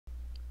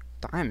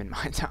Diamond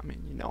mines. I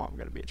mean, you know I'm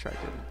gonna be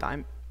attracted to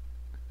diamond.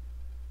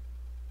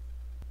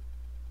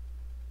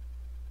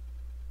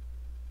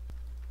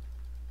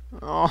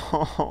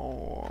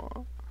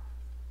 Oh,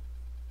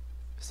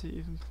 is he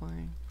even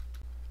playing?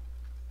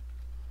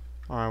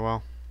 All right,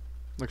 well,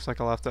 looks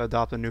like I'll have to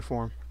adopt a new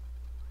form.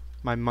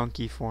 My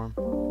monkey form.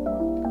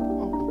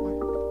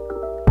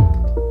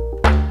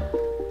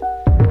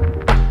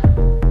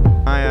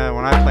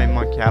 When I play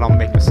monkey, I don't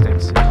make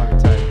mistakes. You know, let me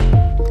tell you.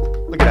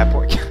 Look at that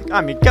boy.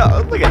 I mean,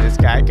 go. Look at this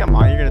guy. Come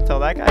on, you're gonna tell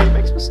that guy he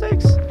makes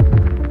mistakes?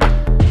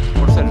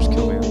 What if that just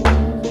killed me?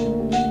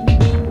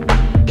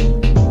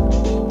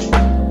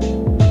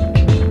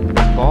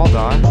 Ball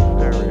die.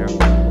 There we go.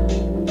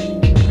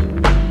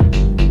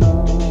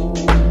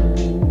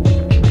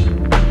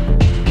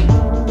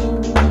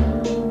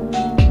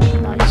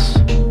 Nice.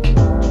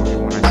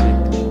 21, I see.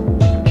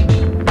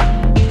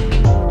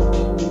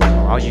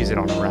 Oh, I'll use it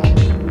on a rat.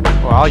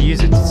 Well, I'll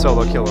use it to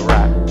solo kill a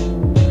rat.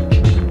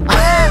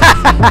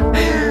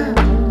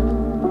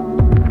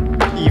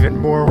 Even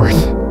more worth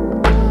it.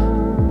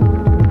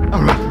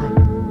 Oh, run.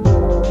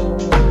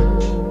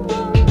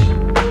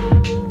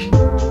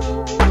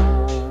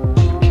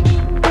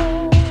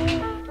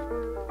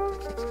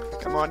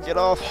 Come on, get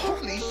off.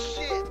 Holy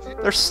shit!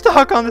 They're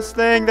stuck on this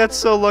thing. That's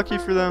so lucky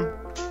for them.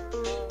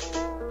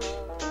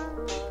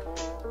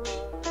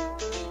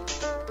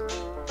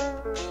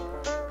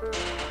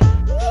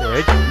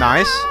 Big.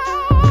 Nice.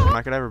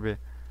 I could ever be.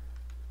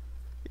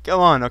 Go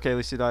on. Okay, at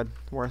least he died.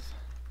 Worth.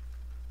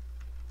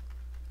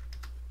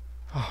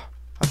 Oh,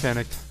 I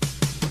panicked.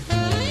 I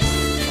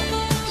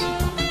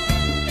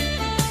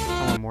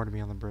want more to be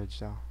on the bridge,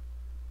 though.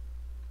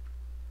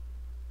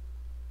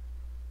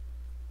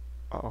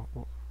 Uh oh.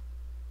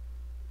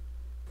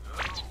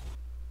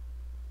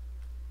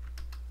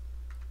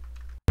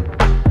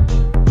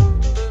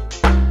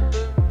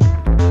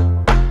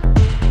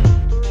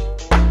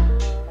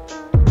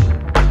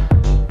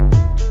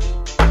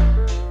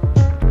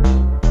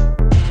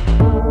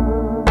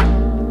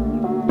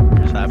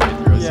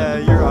 Yeah,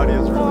 your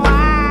audio's really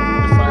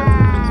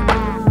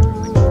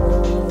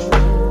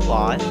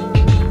Plot.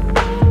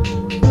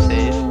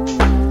 Save.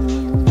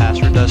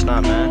 Password does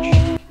not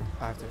match.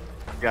 I have to.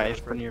 Yeah, you have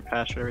to put in your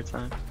password every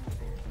time.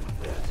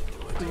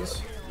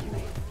 Please.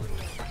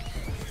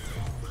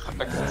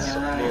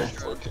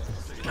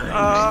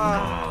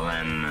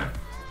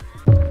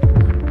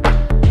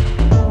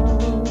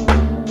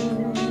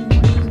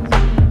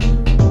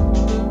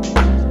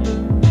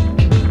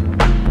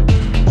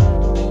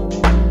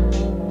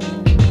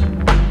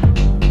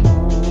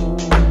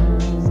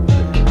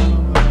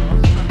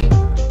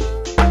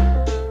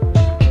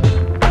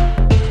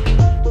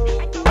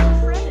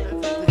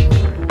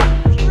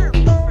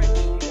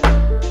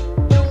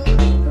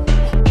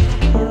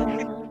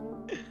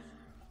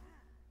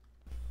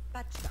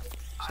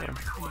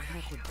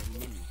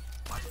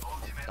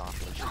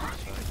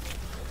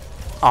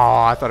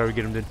 Oh, I thought I would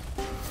get him, dude.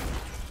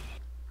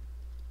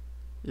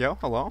 Yo,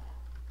 hello?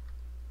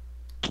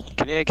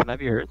 Can I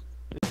be heard?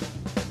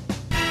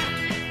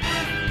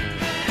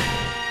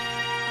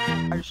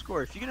 Higher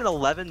score. If you get an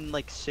 11,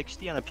 like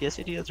 60 on a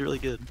PSAT, that's really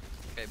good.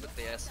 Okay, but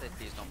the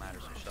SATs don't matter,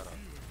 so shut up.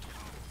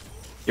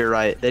 You're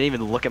right. They didn't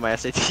even look at my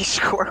SAT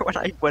score when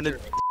I went in.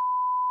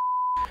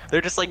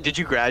 They're just like, did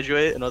you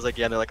graduate? And I was like,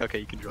 yeah. And they're like, okay,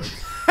 you can join.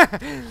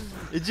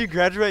 Did you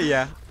graduate?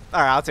 Yeah.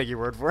 Alright, I'll take your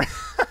word for it.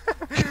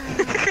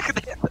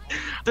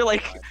 They're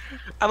like,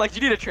 I'm like, do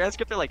you need a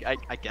transcript? They're like, I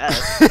guess.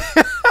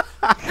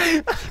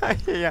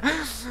 Yeah.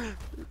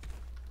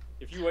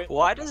 If you wait.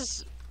 Why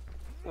does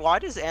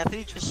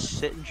Anthony just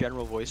sit in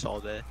general voice all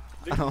day?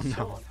 I don't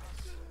know.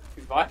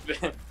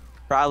 Vibing.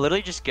 Bro, I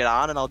literally just get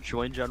on and I'll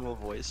join general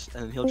voice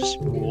and he'll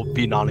just will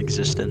be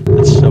non-existent.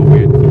 It's so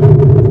weird.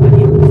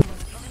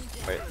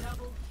 Wait.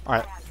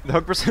 Alright, the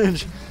hook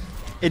percentage,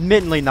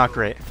 admittedly not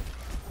great.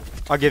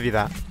 I'll give you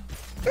that.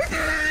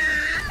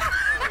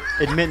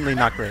 Admittedly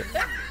not great.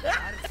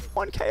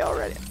 1K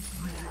already.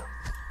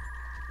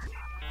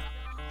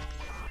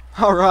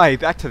 Alright,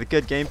 back to the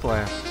good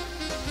gameplay.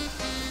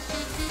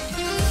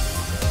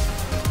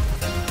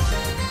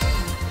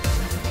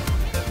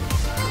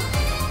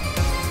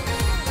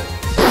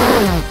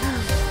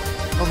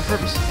 On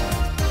purpose.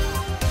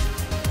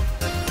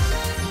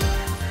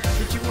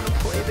 Did you want to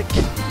play the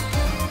game?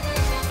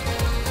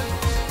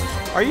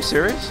 Are you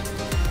serious?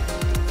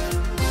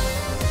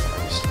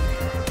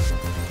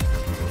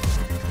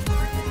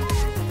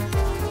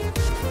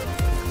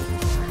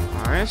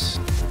 Nice.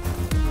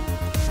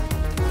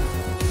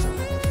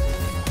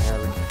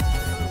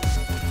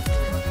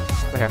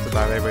 They have to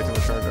die. They wait till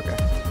the charge. Okay.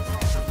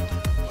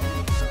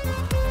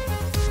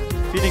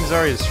 Feeding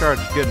Zarya's charge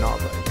is good and all,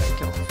 but you gotta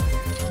kill him.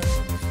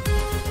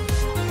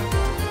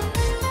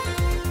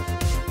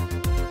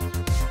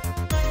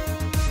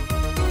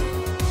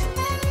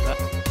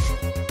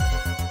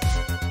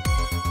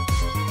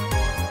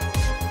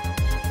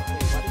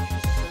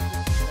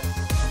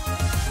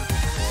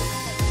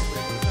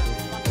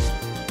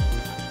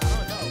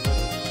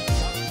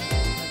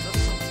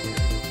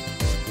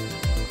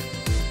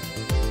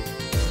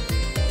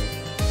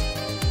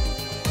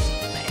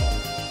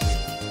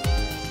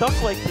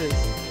 stuck like this.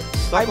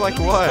 Stuck like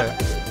what?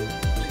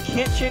 I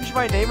can't change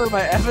my name or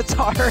my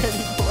avatar anymore,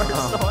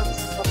 so I'm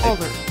stuck. Oh,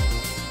 there.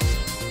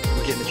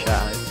 I'm getting the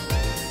chat.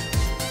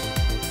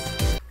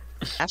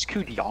 Ask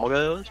who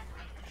Dialgo is?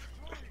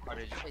 Oh,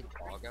 did you say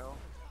doggo?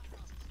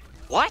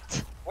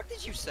 What? What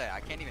did you say? I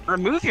can't even.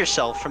 Remove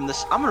yourself from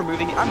this. I'm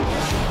removing.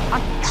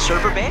 I'm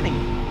server banning.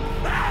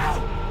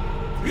 I'm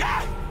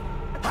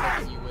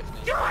taking you with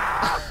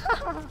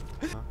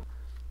me.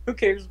 Who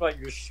cares about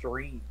your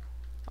stream?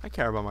 I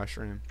care about my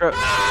stream. Bro,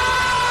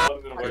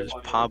 Other than there's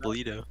waiting on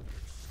Pablito.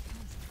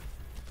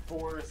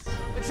 Boris.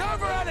 It's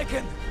over,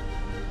 Anakin!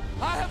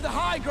 I have the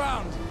high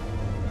ground!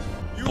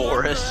 You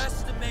Boris.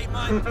 underestimate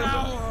my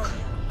power!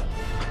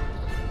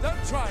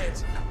 Don't try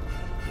it!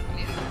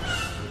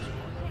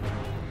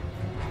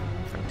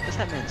 What's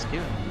that man's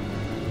doing?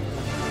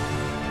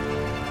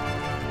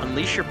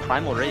 Unleash your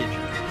primal rage.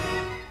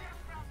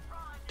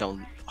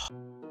 Don't